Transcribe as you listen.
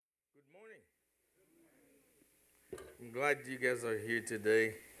I'm glad you guys are here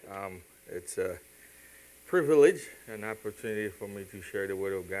today. It's a privilege, an opportunity for me to share the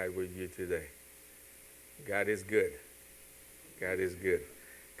Word of God with you today. God is good. God is good.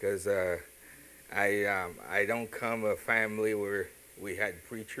 Because I don't come a family where we had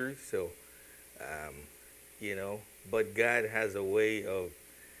preachers, so, um, you know, but God has a way of,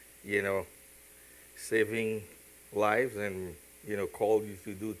 you know, saving lives and, called you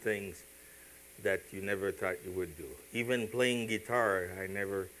to do things that you never thought you would do. Even playing guitar, I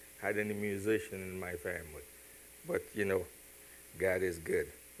never had any musician in my family. But, God is good.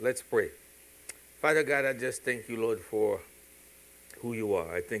 Let's pray. Father God, I just thank you, Lord, for who you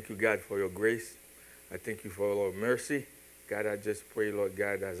are. I thank you, God, for your grace. I thank you for your mercy. God, I just pray, Lord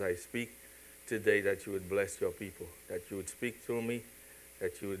God, as I speak today, that you would bless your people, that you would speak to me,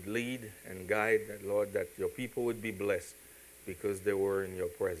 that you would lead and guide, that, Lord, that your people would be blessed because they were in your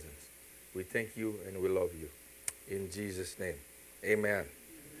presence. We thank you and we love you. In Jesus' name, amen.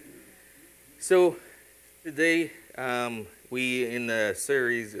 So today we in a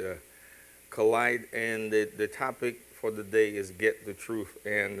series Collide, and the topic for the day is Get the Truth.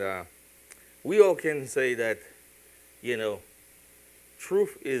 And we all can say that, you know,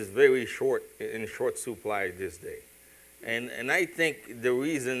 truth is very short, in short supply this day. And I think the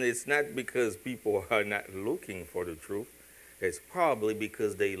reason it's not because people are not looking for the truth. It's probably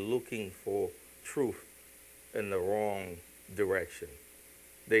because they're looking for truth in the wrong direction.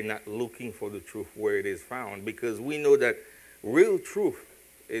 They're not looking for the truth where it is found, because we know that real truth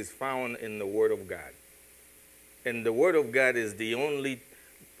is found in the Word of God. And the Word of God is the only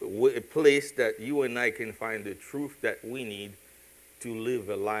place that you and I can find the truth that we need to live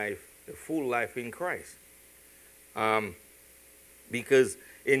a life, a full life in Christ. Because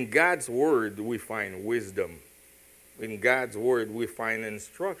in God's Word we find wisdom. In God's Word we find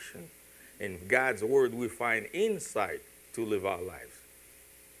instruction. In God's Word we find insight to live our lives.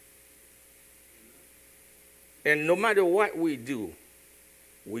 And no matter what we do,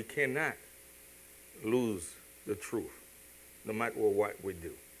 we cannot lose the truth, no matter what we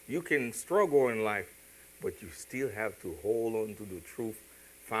do. You can struggle in life, but you still have to hold on to the truth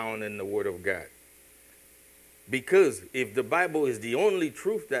found in the Word of God. Because if the Bible is the only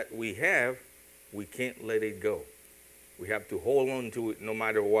truth that we have, we can't let it go. We have to hold on to it no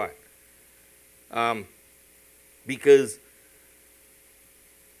matter what. Because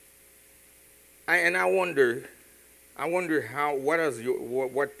I wonder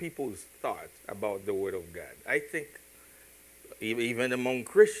what people's thoughts about the Word of God. I think even among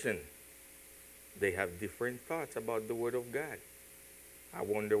Christians, they have different thoughts about the Word of God. I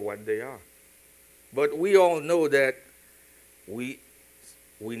wonder what they are. But we all know that we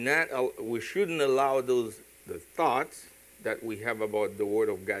shouldn't allow the thoughts that we have about the Word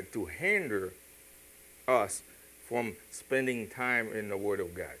of God to hinder us from spending time in the Word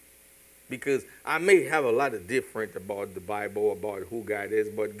of God. Because I may have a lot of different about the Bible, about who God is,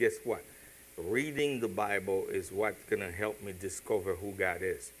 but guess what? Reading the Bible is what's going to help me discover who God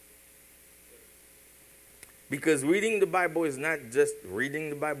is. Because reading the Bible is not just reading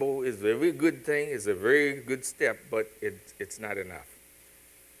the Bible is a very good thing, it's a very good step, but it's not enough.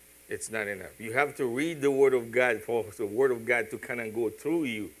 It's not enough. You have to read the Word of God for the Word of God to kind of go through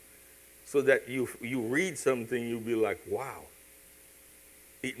you, so that you read something, you'll be like, wow,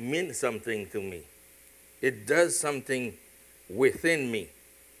 it means something to me. It does something within me.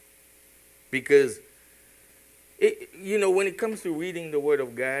 Because, when it comes to reading the Word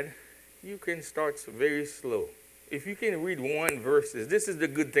of God, you can start very slow. If you can read one verse, this is the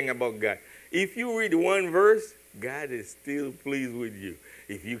good thing about God. If you read one verse, God is still pleased with you.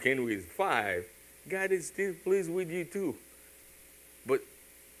 If you can read 5, God is still pleased with you too. But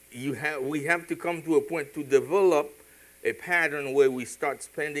we have to come to a point to develop a pattern where we start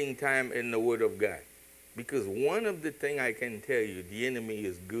spending time in the Word of God. Because one of the things I can tell you the enemy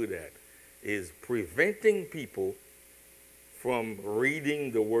is good at is preventing people from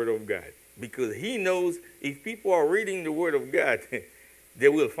reading the Word of God. Because he knows if people are reading the Word of God, they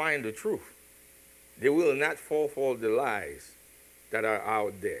will find the truth. They will not fall for the lies that are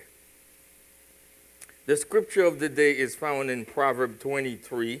out there. The scripture of the day is found in Proverbs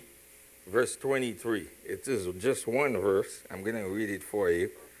 23, verse 23. It is just one verse. I'm going to read it for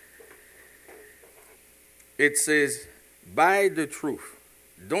you. It says, buy the truth.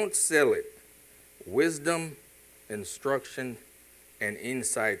 Don't sell it. Wisdom, instruction, and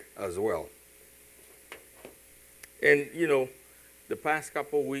insight as well. And, the past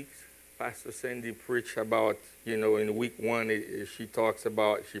couple of weeks, Pastor Sandy preached about, in week 1, she preached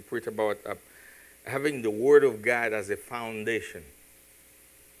about having the Word of God as a foundation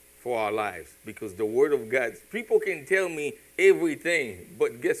for our lives, because the Word of God, people can tell me everything,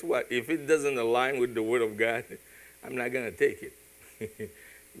 but guess what? If it doesn't align with the Word of God, I'm not going to take it.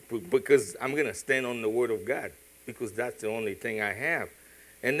 Because I'm going to stand on the Word of God, because that's the only thing I have.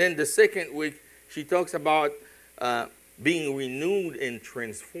 And then the second week, she talks about being renewed and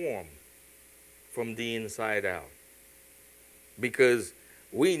transformed from the inside out. Because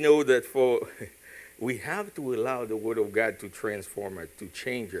we know that we have to allow the Word of God to transform us, to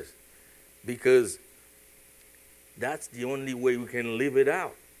change us, because that's the only way we can live it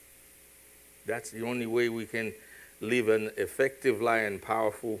out. That's the only way we can live an effective life and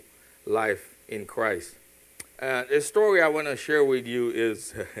powerful life in Christ. The story I want to share with you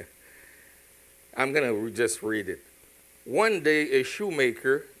is, I'm going to just read it. One day, a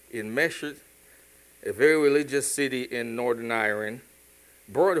shoemaker in Meshed, a very religious city in northern Ireland,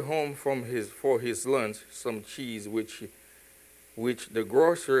 brought home for his lunch some cheese which the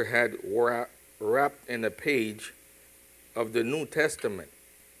grocer had wrapped in a page of the New Testament,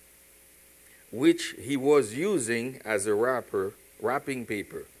 which he was using as a wrapping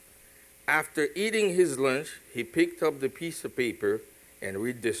paper. After eating his lunch, he picked up the piece of paper and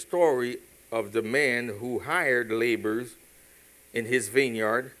read the story of the man who hired laborers in his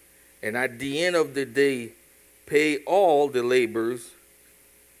vineyard, and at the end of the day, pay all the laborers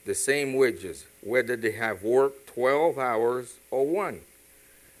the same wages, whether they have worked 12 hours or one.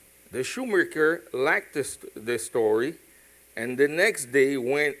 The shoemaker liked the story, and the next day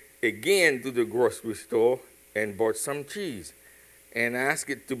went again to the grocery store and bought some cheese and asked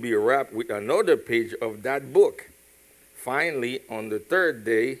it to be wrapped with another page of that book. Finally, on the third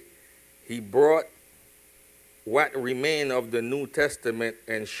day, he brought what remained of the New Testament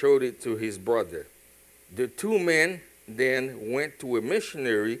and showed it to his brother. The two men then went to a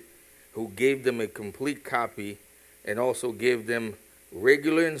missionary who gave them a complete copy and also gave them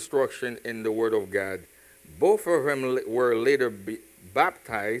regular instruction in the Word of God. Both of them were later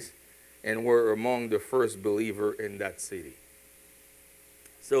baptized and were among the first believers in that city.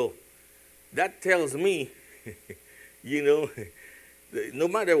 So that tells me, no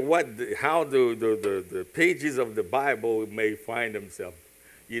matter how the pages of the Bible may find themselves,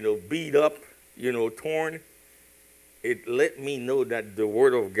 beat up, torn, it let me know that the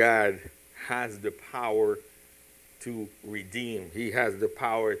Word of God has the power to redeem. He has the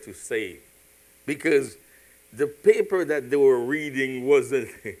power to save. Because the paper that they were reading wasn't,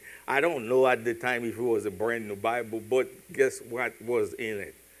 I don't know at the time if it was a brand new Bible, but guess what was in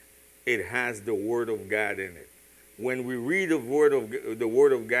it? It has the Word of God in it. When we read the Word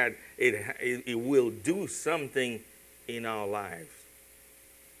of God, it will do something in our lives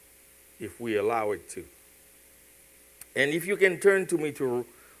if we allow it to. And if you can turn to me to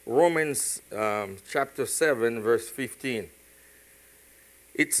Romans chapter 7, verse 15.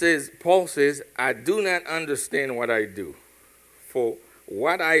 It says, Paul says, I do not understand what I do. For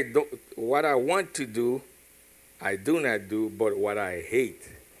what I want to do, I do not do, but what I hate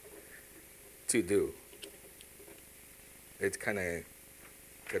to do. It's kind of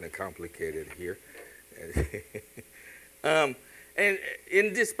complicated here. And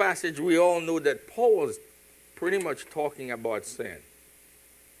in this passage, we all know that Paul was pretty much talking about sin.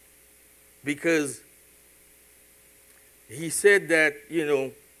 Because he said that,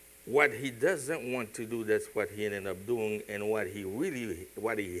 what he doesn't want to do, that's what he ended up doing, and what he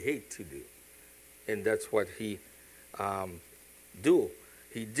hates to do. And that's what he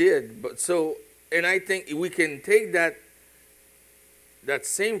He did. And I think we can take that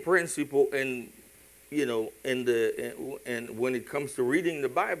same principle and when it comes to reading the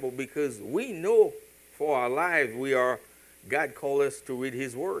Bible, because we know for our lives God called us to read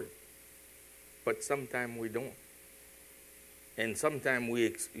His Word, but sometimes we don't, and sometimes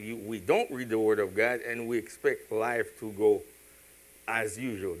we don't read the Word of God and we expect life to go as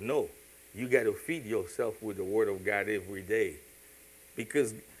usual. No, you got to feed yourself with the Word of God every day,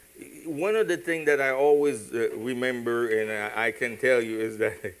 because one of the things that I always remember, and I can tell you, is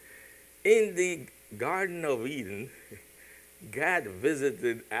that in the Garden of Eden, God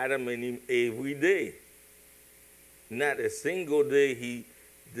visited Adam and Eve every day. Not a single day He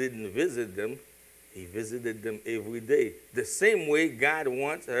didn't visit them. He visited them every day. The same way God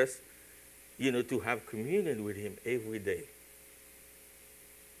wants us, to have communion with Him every day.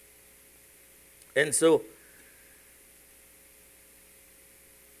 And so,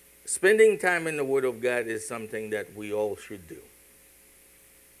 spending time in the Word of God is something that we all should do.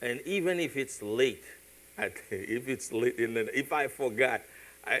 And even if it's late, if I forgot,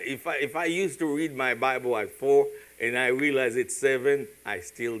 if I used to read my Bible at 4 and I realize it's 7, I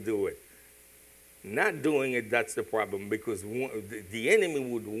still do it. Not doing it, that's the problem, because the enemy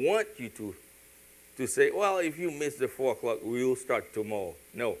would want you to say, well, if you miss the 4 o'clock, we'll start tomorrow.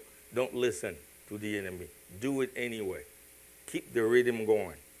 No, don't listen to the enemy. Do it anyway. Keep the rhythm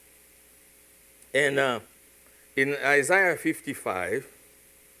going. And in Isaiah 55,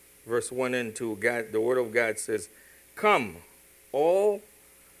 verse 1 and 2, the word of God says, Come all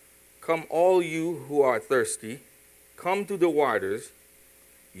you who are thirsty, come to the waters.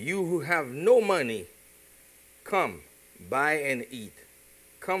 You who have no money, come, buy and eat.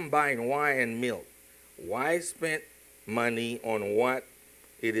 Come buy wine and milk. Why spend money on what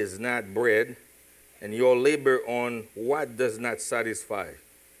it is not bread, and your labor on what does not satisfy?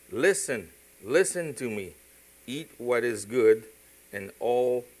 Listen to me. Eat what is good, and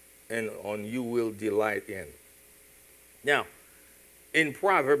on you will delight in. Now, in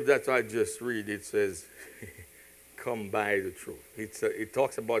Proverbs that I just read, it says, come buy the truth. It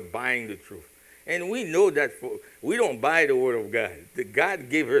talks about buying the truth. And we know that we don't buy the word of God. God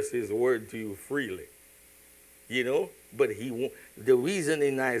gave us his word to you freely. But the reason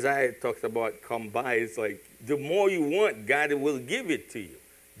in Isaiah it talks about come buy, it's like the more you want, God will give it to you.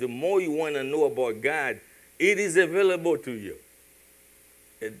 The more you want to know about God, it is available to you.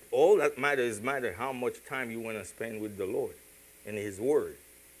 All that matters is how much time you want to spend with the Lord and his word.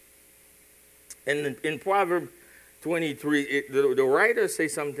 And in Proverbs 23, the writer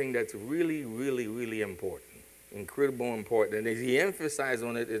says something that's really, really, really important, incredibly important. And as he emphasizes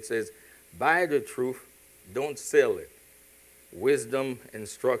on it, it says, buy the truth, don't sell it. Wisdom,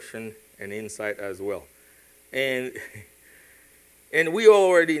 instruction, and insight as well. And we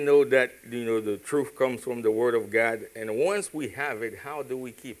already know that, the truth comes from the word of God. And once we have it, how do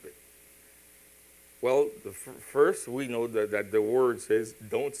we keep it? Well, first we know that the word says,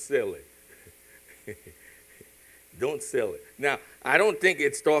 don't sell it. Don't sell it. Now, I don't think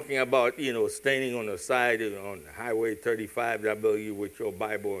it's talking about, standing on the side on Highway 35W with your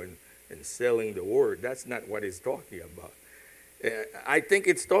Bible and selling the word. That's not what it's talking about. I think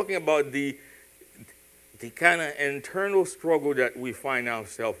it's talking about the kind of internal struggle that we find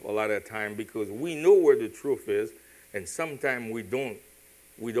ourselves a lot of time, because we know where the truth is, and sometimes we don't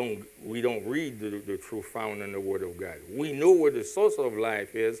read the truth found in the Word of God. We know where the source of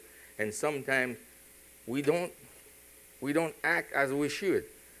life is, and sometimes we don't act as we should.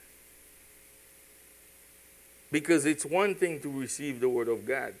 Because it's one thing to receive the Word of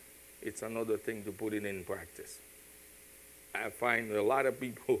God, it's another thing to put it in practice. I find a lot of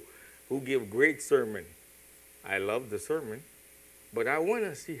people who give great sermon. I love the sermon, but I want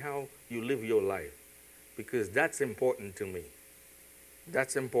to see how you live your life, because that's important to me.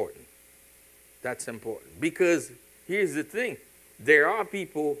 That's important. That's important. Because here's the thing. There are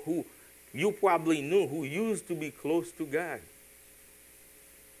people who you probably knew who used to be close to God,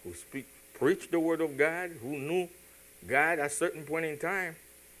 who preach the word of God, who knew God at a certain point in time,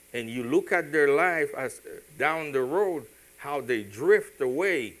 and you look at their life as down the road, how they drift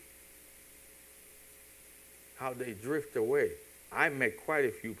away. How they drift away. I met quite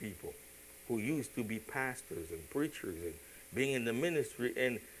a few people who used to be pastors and preachers and being in the ministry,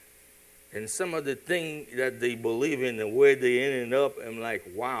 and some of the things that they believe in and where they ended up, I'm like,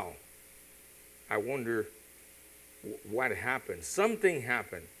 wow, I wonder what happened. Something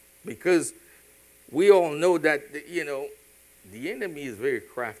happened, because we all know that, the enemy is very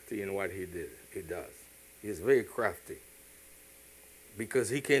crafty in what he does. He's very crafty, because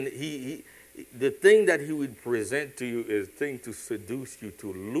the thing that he would present to you is thing to seduce you,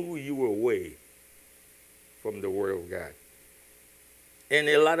 to lure you away from the word of God. And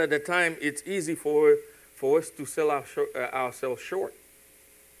a lot of the time, it's easy for us to sell ourselves short,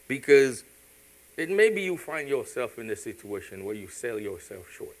 because maybe you find yourself in a situation where you sell yourself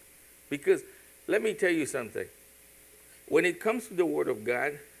short. Because let me tell you something. When it comes to the word of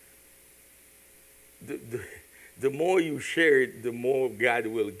God, the more you share it, the more God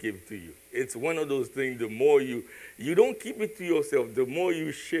will give to you. It's one of those things, the more you don't keep it to yourself, the more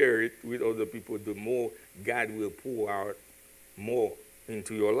you share it with other people, the more God will pour out more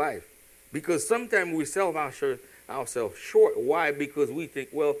into your life. Because sometimes we sell ourselves short. Why? Because we think,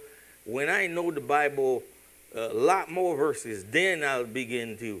 well, when I know the Bible a lot more verses, then I'll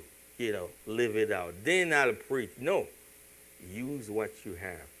begin to, live it out. Then I'll preach. No. Use what you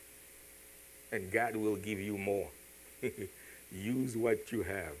have, and God will give you more. Use what you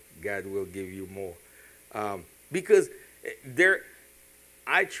have. God will give you more. Because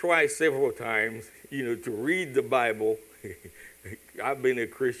I tried several times, to read the Bible. I've been a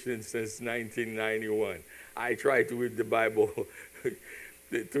Christian since 1991. I tried to read the Bible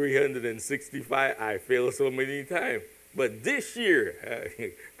 365. I failed so many times. But this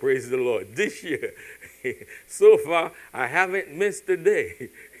year, praise the Lord, this year, so far, I haven't missed a day.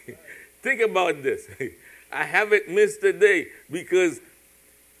 Think about this. I haven't missed a day because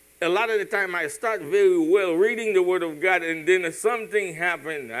a lot of the time I start very well reading the Word of God, and then something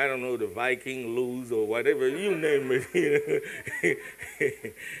happened. I don't know, the Viking lose or whatever, you name it.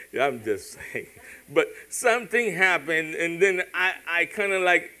 I'm just saying. But something happened, and then I kind of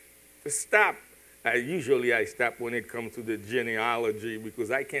like stop. Usually I stop when it comes to the genealogy because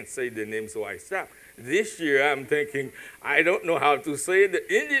I can't say the name, so I stop. This year I'm thinking, I don't know how to say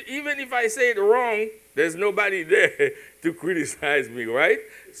it. Even if I say it wrong, there's nobody there to criticize me, right?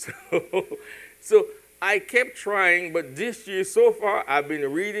 So I kept trying, but this year so far I've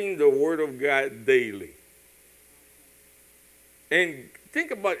been reading the Word of God daily. And think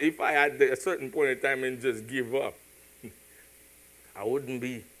about if I had a certain point in time and just give up. I wouldn't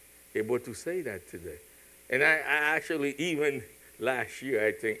be able to say that today. And I actually, even last year,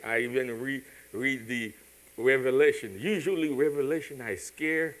 I think, I even read the Revelation. Usually Revelation, I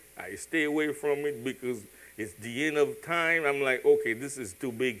stay away from it because it's the end of time. I'm like, okay, this is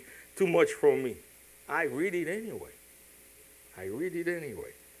too big, too much for me. I read it anyway.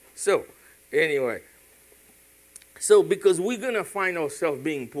 So, anyway. So, because we're going to find ourselves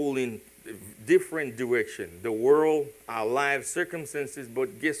being pulled in different directions. The world, our lives, circumstances,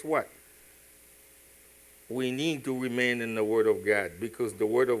 but guess what? We need to remain in the Word of God because the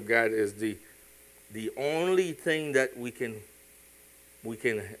Word of God is the only thing that we can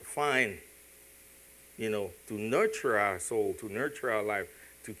find, to nurture our soul, to nurture our life,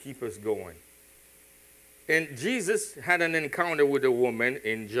 to keep us going. And Jesus had an encounter with a woman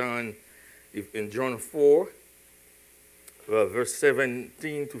in John 4, verse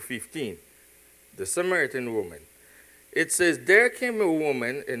 17 to 15, the Samaritan woman. It says, there came a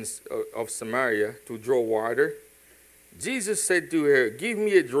woman of Samaria to draw water. Jesus said to her, give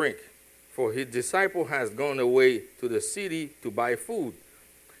me a drink, for his disciple has gone away to the city to buy food.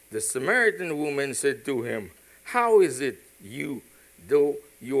 The Samaritan woman said to him, how is it you, though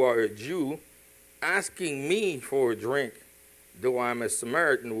you are a Jew, asking me for a drink, though I am a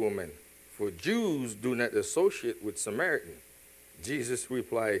Samaritan woman? For Jews do not associate with Samaritans. Jesus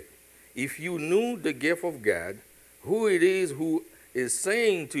replied, if you knew the gift of God, who it is who is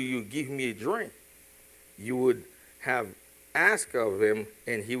saying to you, give me a drink, you would have asked of him,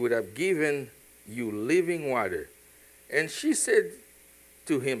 and he would have given you living water. And she said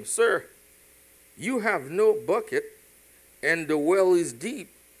to him, sir, you have no bucket, and the well is deep.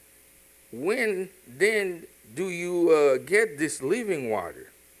 When then do you get this living water?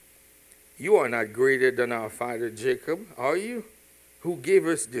 You are not greater than our father Jacob, are you? Who gave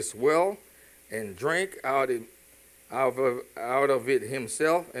us this well and drank out of it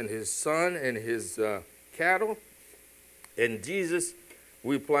himself and his son and his cattle? And Jesus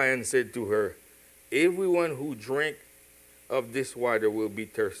replied and said to her, everyone who drank of this water will be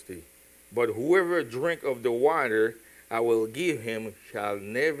thirsty. But whoever drink of the water I will give him shall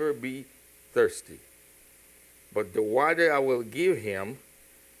never be thirsty. But the water I will give him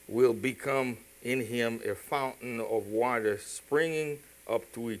will become in him a fountain of water springing up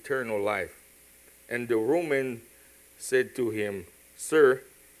to eternal life. And the woman said to him, sir,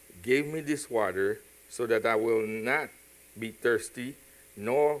 give me this water so that I will not be thirsty,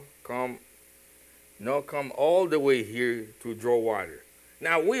 nor come all the way here to draw water.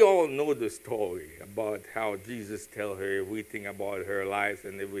 Now, we all know the story about how Jesus tells her everything about her life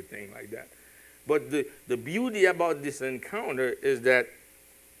and everything like that. But the beauty about this encounter is that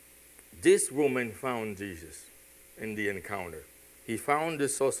this woman found Jesus in the encounter. He found the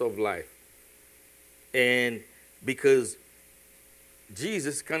source of life. And because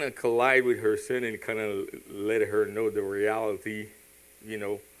Jesus kind of collided with her sin and kind of let her know the reality,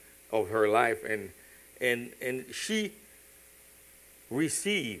 of her life. And she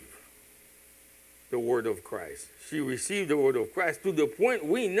received the word of Christ. She received the word of Christ to the point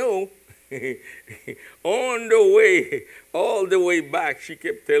we know on the way, all the way back, she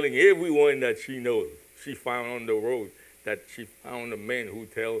kept telling everyone that she knows. She found on the road that she found a man who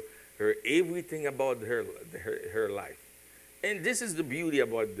tell her everything about her life. And this is the beauty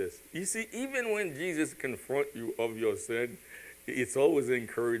about this. You see, even when Jesus confronts you of your sin, it's always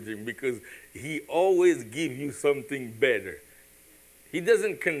encouraging because he always gives you something better. He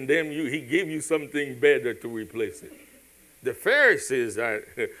doesn't condemn you. He gives you something better to replace it. The Pharisees are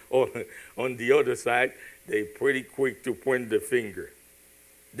on the other side. They're pretty quick to point the finger.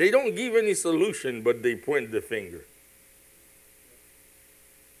 They don't give any solution, but they point the finger.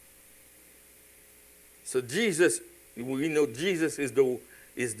 So Jesus, we know Jesus is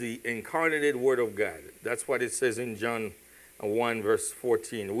is the incarnated Word of God. That's what it says in John 1, verse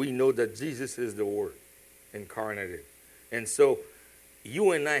 14. We know that Jesus is the Word incarnated. And so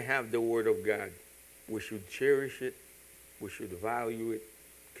you and I have the Word of God. We should cherish it. We should value it,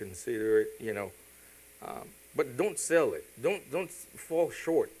 consider it, but don't sell it. Don't fall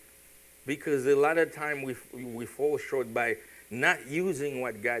short, because a lot of time we fall short by not using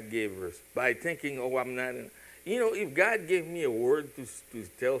what God gave us, by thinking, oh, I'm not. If God gave me a word to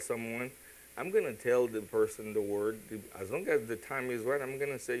tell someone, I'm going to tell the person the word. As long as the time is right, I'm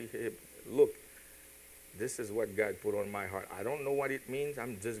going to say, hey, look, this is what God put on my heart. I don't know what it means.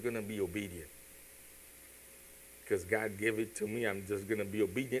 I'm just going to be obedient. Because God gave it to me, I'm just going to be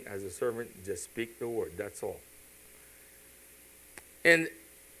obedient as a servant. Just speak the word. That's all. And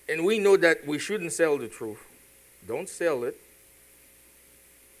we know that we shouldn't sell the truth. Don't sell it.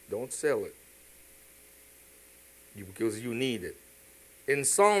 Don't sell it. Because you need it.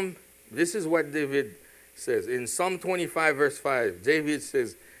 This is what David says. In Psalm 25, verse 5, David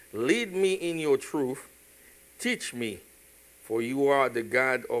says, lead me in your truth. Teach me, for you are the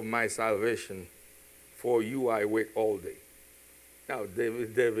God of my salvation. For you I wait all day. Now,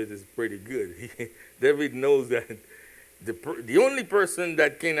 David is pretty good. David knows that the only person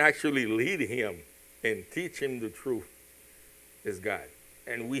that can actually lead him and teach him the truth is God.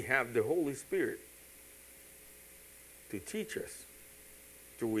 And we have the Holy Spirit to teach us,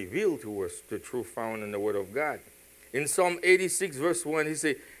 to reveal to us the truth found in the Word of God. In Psalm 86, verse 1, he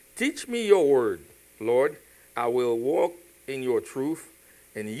said, teach me your word, Lord. I will walk in your truth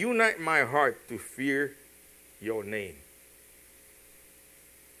and unite my heart to fear your name.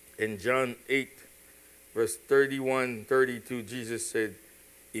 In John 8, verse 31, 32, Jesus said,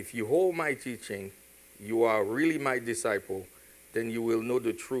 if you hold my teaching, you are really my disciple, then you will know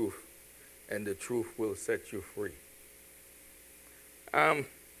the truth, and the truth will set you free.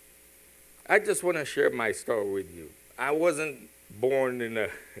 I just want to share my story with you. I wasn't born in a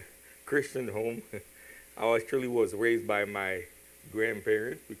Christian home. I actually was raised by my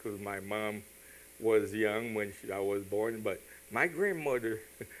grandparents because my mom was young when I was born, but my grandmother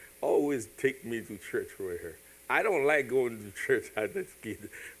always take me to church with her. I don't like going to church as a kid,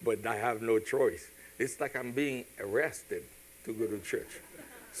 but I have no choice. It's like I'm being arrested to go to church.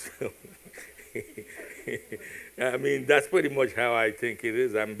 So, I mean, that's pretty much how I think it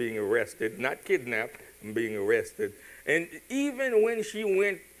is. I'm being arrested, not kidnapped. I'm being arrested. And even when she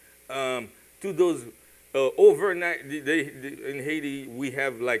went to those overnight, in Haiti, we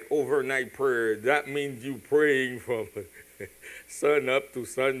have like overnight prayer. That means you praying from sun up to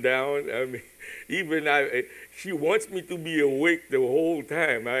sundown. I mean, she wants me to be awake the whole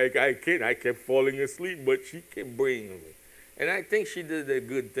time. I kept falling asleep, but she kept bringing me. And I think she did a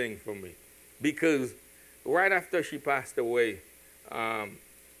good thing for me, because right after she passed away, a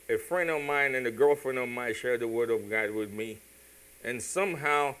friend of mine and a girlfriend of mine shared the Word of God with me. And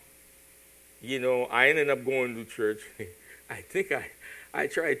somehow, I ended up going to church. I think I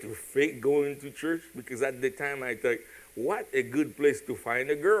tried to fake going to church, because at the time I thought, what a good place to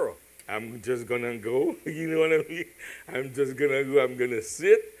find a girl. I'm just going to go, you know what I mean? I'm just going to go, I'm going to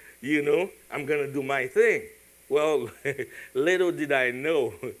sit, I'm going to do my thing. Well, little did I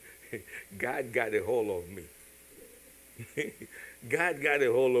know, God got a hold of me. God got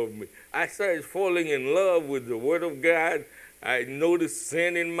a hold of me. I started falling in love with the Word of God. I noticed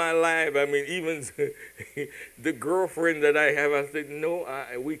sin in my life. I mean, even the girlfriend that I have, I said, no,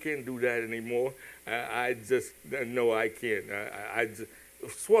 we can't do that anymore. No, I can't. I just,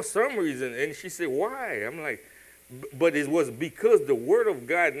 for some reason, and she said, why? I'm like, but it was because the Word of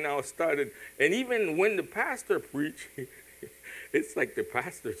God now started, and even when the pastor preached, it's like the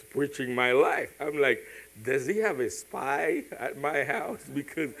pastor's preaching my life. I'm like, does he have a spy at my house?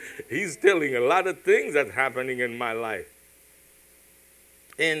 Because he's telling a lot of things that's happening in my life.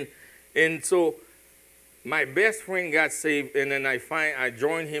 And so my best friend got saved, and then I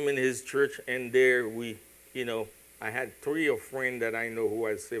joined him in his church, and there I had 3 friends that I know who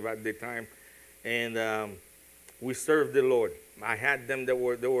was saved at the time, and we served the Lord. I had them that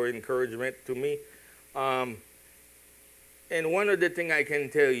were encouragement to me. And one of the things I can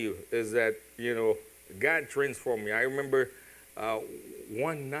tell you is that, God transformed me. I remember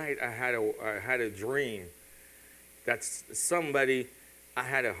one night I had a dream that I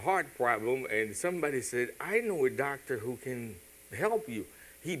had a heart problem, and somebody said, I know a doctor who can help you.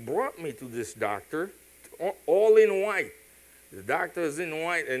 He brought me to this doctor, all in white. The doctor is in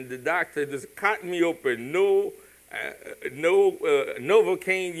white, and the doctor just cut me open. No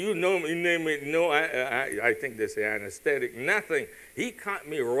Novocaine, you name it. No, I think they say anesthetic. Nothing. He cut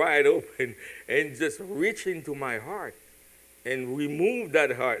me right open and just reached into my heart and remove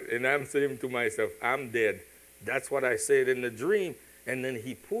that heart. And I'm saying to myself, I'm dead. That's what I said in the dream. And then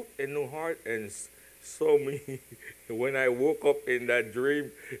he put a new heart and saw me. When I woke up in that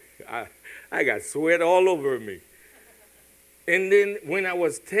dream, I got sweat all over me. And then when I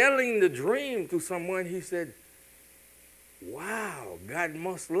was telling the dream to someone, he said, wow, God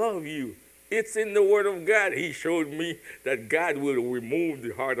must love you. It's in the Word of God. He showed me that God will remove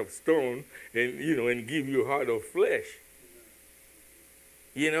the heart of stone and, and give you a heart of flesh.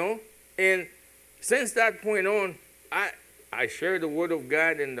 And since that point on, I share the Word of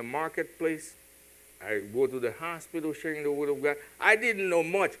God in the marketplace. I go to the hospital sharing the Word of God. I didn't know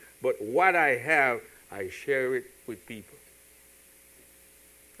much, but what I have, I share it with people.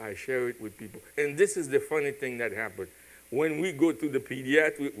 I share it with people. And this is the funny thing that happened. When we go to the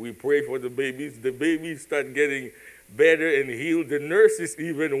pediatric, we pray for the babies. The babies start getting better and healed. The nurses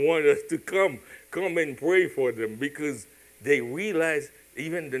even want us to come and pray for them because they realize,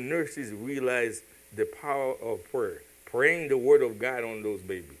 even the nurses realize the power of prayer. Praying the Word of God on those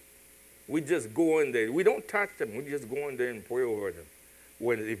babies. We just go in there. We don't touch them. We just go in there and pray over them.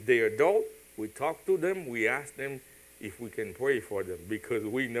 If they're adult, we talk to them. We ask them if we can pray for them because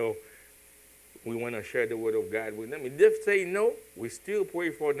we know we want to share the Word of God with them. If they say no, we still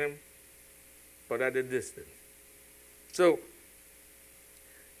pray for them, but at a distance. So,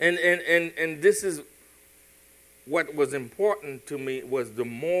 and this is what was important to me was the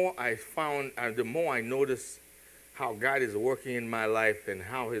more I found, the more I noticed how God is working in my life and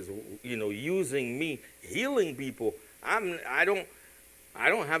how He's, using me, healing people. I don't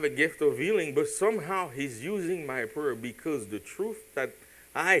have a gift of healing, but somehow He's using my prayer because the truth that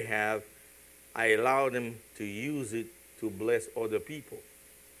I have, I allow them to use it to bless other people.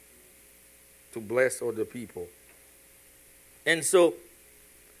 To bless other people. And so,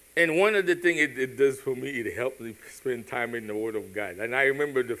 and one of the things it does for me, it helps me spend time in the Word of God. And I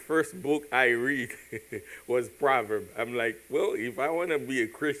remember the first book I read was Proverbs. I'm like, well, if I want to be a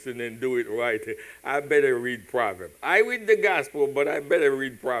Christian and do it right, I better read Proverbs. I read the Gospel, but I better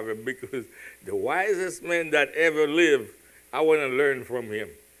read Proverbs because the wisest man that ever lived, I want to learn from him.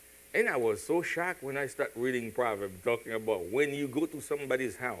 And I was so shocked when I started reading Proverbs, talking about when you go to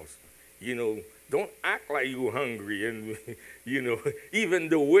somebody's house, don't act like you're hungry. And, even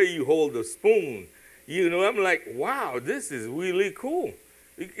the way you hold the spoon, I'm like, wow, this is really cool.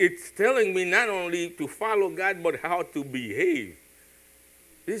 It's telling me not only to follow God, but how to behave.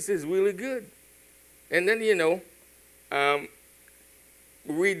 This is really good. And then,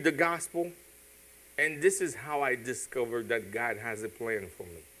 read the gospel. And this is how I discovered that God has a plan for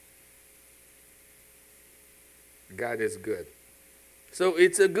me. God is good. So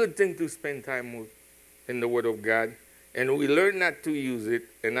it's a good thing to spend time in the Word of God. And we learn not to use it.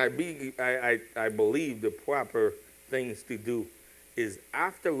 And I believe the proper things to do is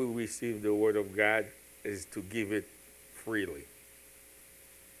after we receive the Word of God is to give it freely.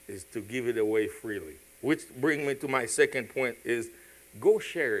 Is to give it away freely. Which brings me to my second point is go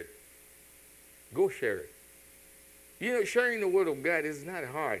share it. Go share it. Sharing the Word of God is not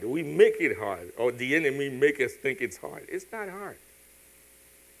hard. We make it hard. Or the enemy make us think it's hard. It's not hard.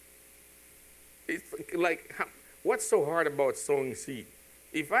 It's like, what's so hard about sowing seed?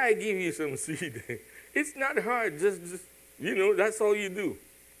 If I give you some seed, it's not hard. Just that's all you do.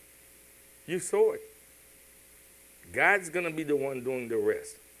 You sow it. God's going to be the one doing the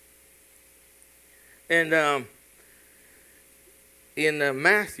rest. And in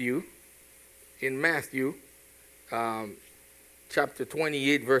Matthew, chapter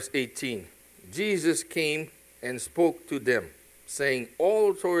 28, verse 18, Jesus came and spoke to them, saying,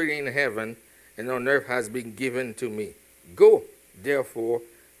 all authority in heaven and on earth has been given to me. Go, therefore,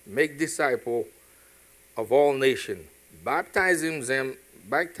 make disciples of all nations, baptizing them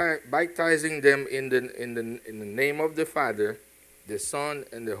in the name of the Father, the Son,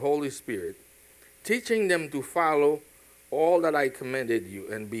 and the Holy Spirit, teaching them to follow all that I commanded you.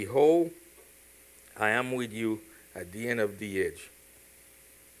 And behold, I am with you at the end of the age.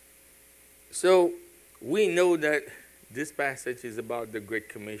 So we know that this passage is about the Great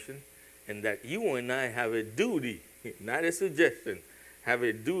Commission and that you and I have a duty, not a suggestion, have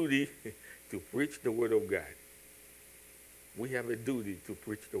a duty to preach the Word of God. We have a duty to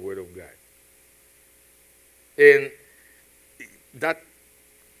preach the Word of God. And that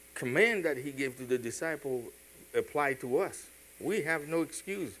command that He gave to the disciples apply to us. We have no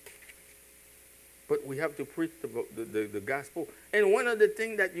excuse. But we have to preach the gospel. And one of the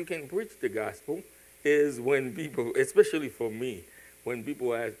things that you can preach the gospel is when people, especially for me, when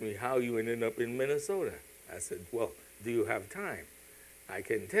people ask me how you ended up in Minnesota. I said, well, do you have time? I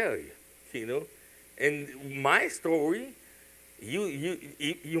can tell you, And my story,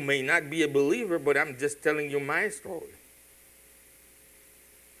 You may not be a believer, but I'm just telling you my story,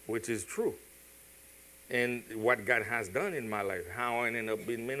 which is true. And what God has done in my life, how I ended up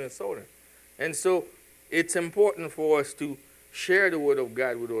in Minnesota. And so it's important for us to share the word of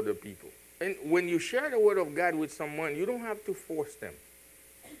God with other people. And when you share the word of God with someone, you don't have to force them.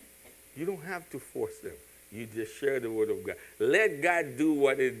 You don't have to force them. You just share the word of God. Let God do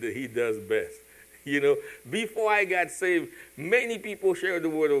what he does best. Before I got saved, many people shared the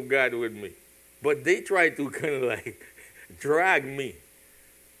word of God with me. But they tried to kind of like drag me.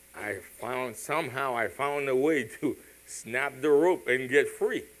 I found a way to snap the rope and get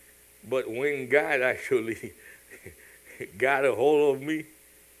free. But when God actually got a hold of me,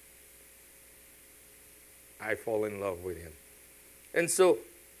 I fall in love with him. And so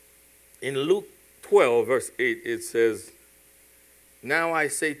in Luke 12, verse 8, it says, "Now I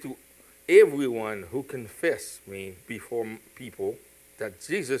say to everyone who confess me before people," that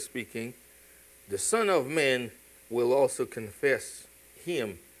Jesus speaking, "the Son of Man will also confess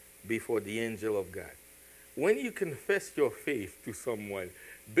him before the angel of God." When you confess your faith to someone,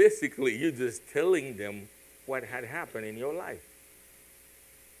 basically you're just telling them what had happened in your life.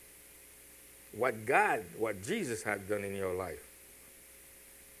 What Jesus had done in your life.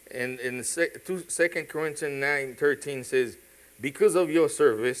 And in 2 Corinthians 9:13 says, "Because of your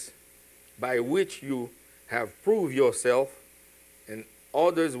service, by which you have proved yourself, and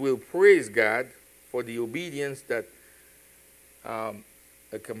others will praise God for the obedience that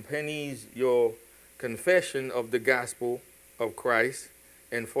accompanies your confession of the gospel of Christ,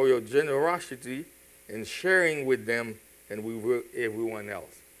 and for your generosity in sharing with them and with everyone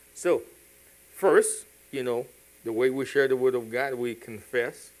else." So, first, the way we share the word of God, we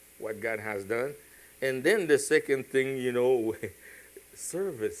confess what God has done. And then the second thing,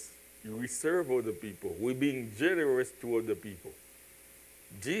 service. We serve other people. We're being generous to other people.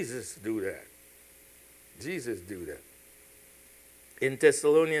 Jesus do that. Jesus do that. In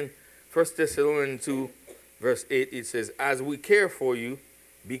 1 Thessalonians 2, verse 8, it says, "As we care for you,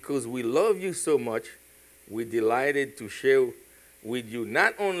 because we love you so much, we're delighted to share with you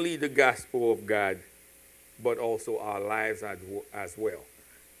not only the gospel of God, but also our lives as well."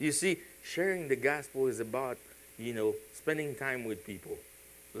 You see, sharing the gospel is about, spending time with people.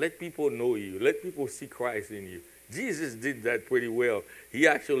 Let people know you. Let people see Christ in you. Jesus did that pretty well. He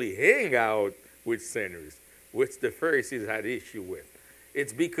actually hung out with sinners, which the Pharisees had issue with.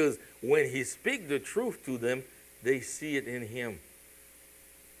 It's because when he speaks the truth to them, they see it in him.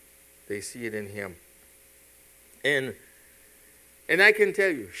 They see it in him. And I can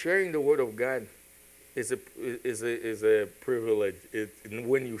tell you, sharing the word of God is a privilege.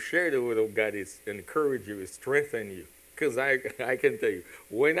 When you share the word of God, it encourages you, it strengthens you. Because I can tell you,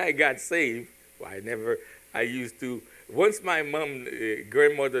 when I got saved, once my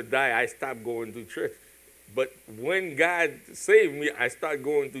grandmother died, I stopped going to church. But when God saved me, I started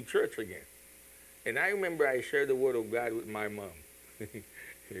going to church again. And I remember I shared the word of God with my mom.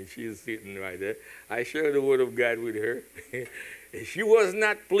 And she's sitting right there. I shared the word of God with her. And she was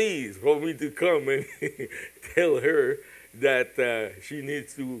not pleased for me to come and tell her that she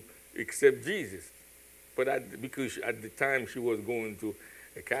needs to accept Jesus. But because at the time she was going to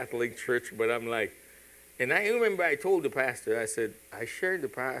a Catholic church, but I'm like, and I remember I told the pastor, I said, I shared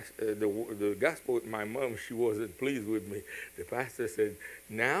the gospel with my mom. She wasn't pleased with me. The pastor said,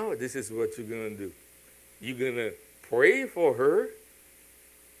 now this is what you're going to do. You're going to pray for her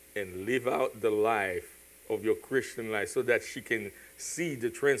and live out the life of your Christian life so that she can see the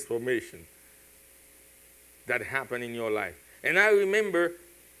transformation that happened in your life. And I remember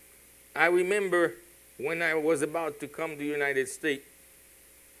when I was about to come to the United States,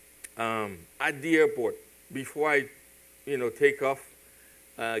 at the airport, before I, take off,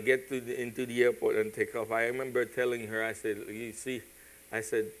 into the airport and take off, I remember telling her, I said,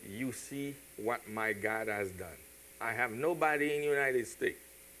 you see what my God has done. I have nobody in the United States.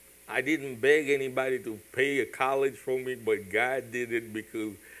 I didn't beg anybody to pay a college for me, but God did it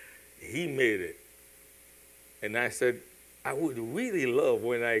because he made it. And I said, I would really love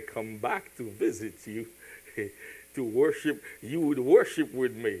when I come back to visit you to worship, you would worship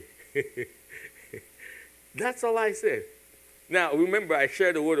with me. That's all I said. Now, remember, I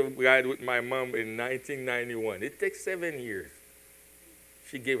shared the word of God with my mom in 1991. It takes 7 years.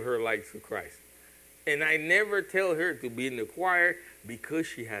 She gave her life to Christ. And I never tell her to be in the choir because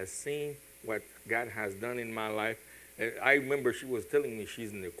she has seen what God has done in my life. And I remember she was telling me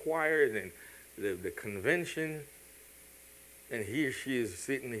she's in the choir and the convention. And here she is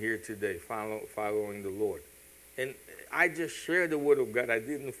sitting here today following the Lord. And I just shared the word of God. I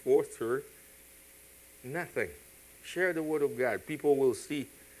didn't force her. Nothing. Share the word of God. People will see,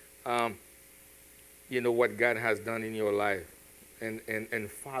 um, what God has done in your life, and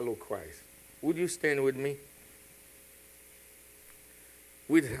follow Christ. Would you stand with me?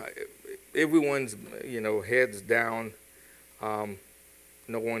 With everyone's, heads down, um,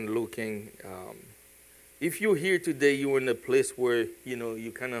 no one looking. If you're here today, you're in a place where,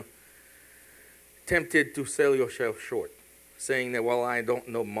 you kind of tempted to sell yourself short, saying that, well, I don't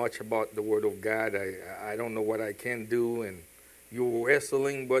know much about the Word of God. I don't know what I can do, and you're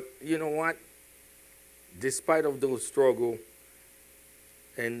wrestling. But you know what? Despite of those struggles,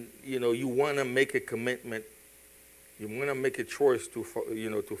 and you want to make a commitment, you want to make a choice to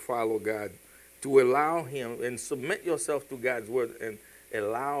to follow God, to allow Him and submit yourself to God's Word, and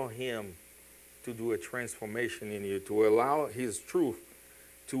allow Him to do a transformation in you, to allow His truth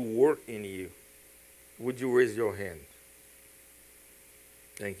to work in you. Would you raise your hand?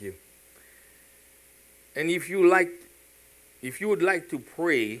 Thank you. And if you would like to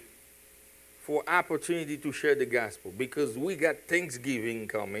pray for opportunity to share the gospel, because we got Thanksgiving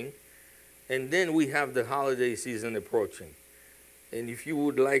coming, and then we have the holiday season approaching. And if you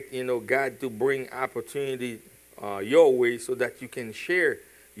would like, God to bring opportunity your way so that you can share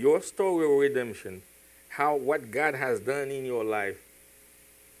your story of redemption, what God has done in your life,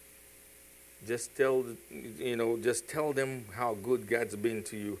 just tell them how good God's been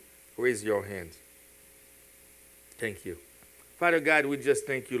to you. Raise your hands. Thank you. Father God, we just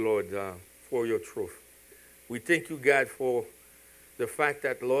thank you, Lord, for your truth. We thank you, God, for the fact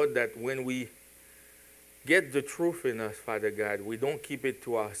that, Lord, that when we get the truth in us, Father God, we don't keep it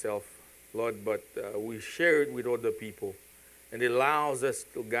to ourselves, Lord, but we share it with other people. And it allows us,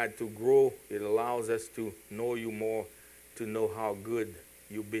 God, to grow. It allows us to know you more, to know how good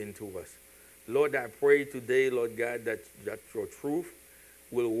you've been to us. Lord, I pray today, Lord God, that your truth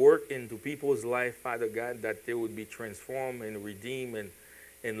will work into people's life, Father God, that they would be transformed and redeemed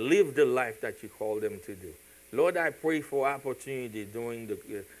and live the life that you call them to do. Lord, I pray for opportunity during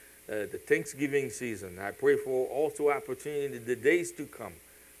the Thanksgiving season. I pray for also opportunity the days to come,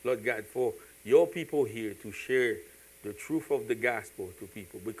 Lord God, for your people here to share the truth of the gospel to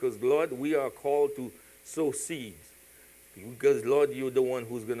people. Because, Lord, we are called to sow seeds. Because, Lord, you're the one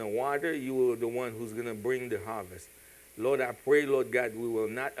who's going to water. You are the one who's going to bring the harvest. Lord, I pray, Lord God, we will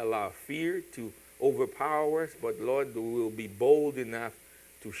not allow fear to overpower us, but, Lord, we will be bold enough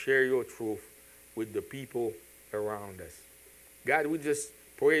to share your truth with the people around us. God, we just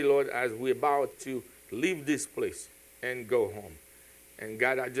pray, Lord, as we're about to leave this place and go home. And,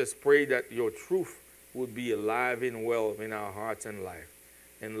 God, I just pray that your truth would be alive and well in our hearts and life.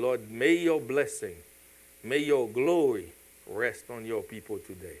 And, Lord, may your blessing, may your glory rest on your people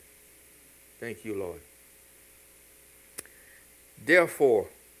today. Thank you, Lord. Therefore,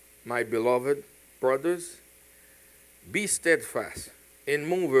 my beloved brothers, be steadfast,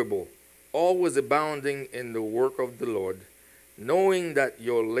 immovable, always abounding in the work of the Lord, knowing that in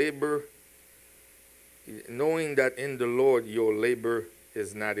the Lord your labor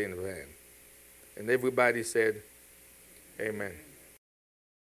is not in vain. And everybody said, Amen.